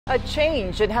A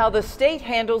change in how the state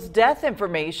handles death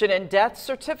information and death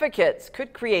certificates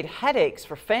could create headaches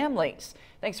for families.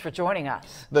 Thanks for joining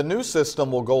us. The new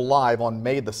system will go live on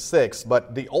May the 6th,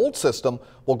 but the old system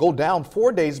will go down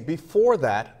 4 days before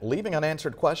that, leaving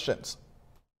unanswered questions.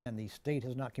 And the state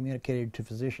has not communicated to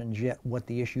physicians yet what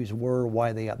the issues were,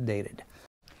 why they updated.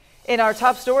 In our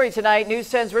top story tonight,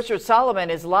 News 10's Richard Solomon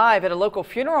is live at a local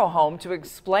funeral home to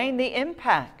explain the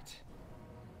impact.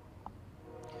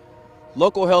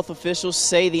 Local health officials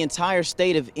say the entire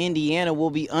state of Indiana will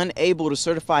be unable to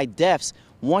certify deaths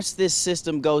once this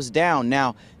system goes down.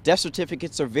 Now, death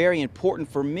certificates are very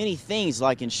important for many things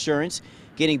like insurance,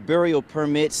 getting burial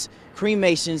permits,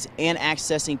 cremations, and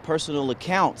accessing personal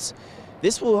accounts.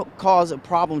 This will cause a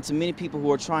problem to many people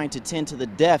who are trying to tend to the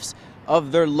deaths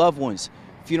of their loved ones.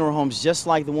 Funeral homes just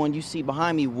like the one you see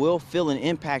behind me will feel an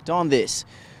impact on this.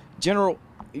 General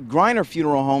Griner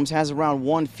Funeral Homes has around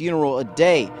one funeral a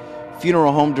day.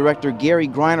 Funeral home director Gary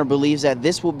Griner believes that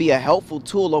this will be a helpful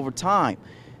tool over time.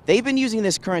 They've been using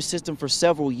this current system for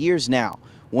several years now.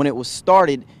 When it was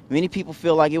started, many people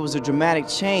feel like it was a dramatic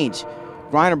change.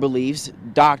 Griner believes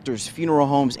doctors, funeral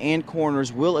homes, and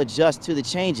coroners will adjust to the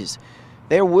changes.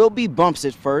 There will be bumps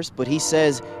at first, but he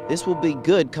says this will be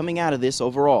good coming out of this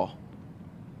overall.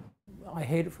 I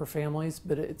hate it for families,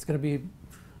 but it's going to be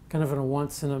kind of in a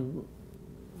once in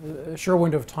a short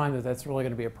window of time that's really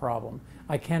going to be a problem.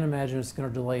 I can't imagine it's going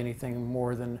to delay anything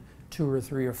more than 2 or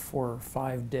 3 or 4 or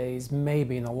 5 days,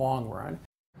 maybe in the long run.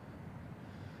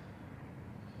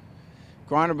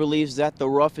 Griner believes that the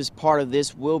roughest part of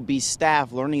this will be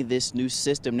staff learning this new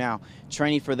system. Now,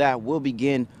 training for that will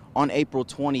begin on April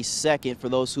 22nd for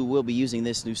those who will be using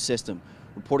this new system.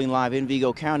 Reporting live in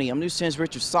Vigo County, I'm News 10's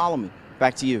Richard Solomon.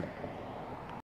 Back to you.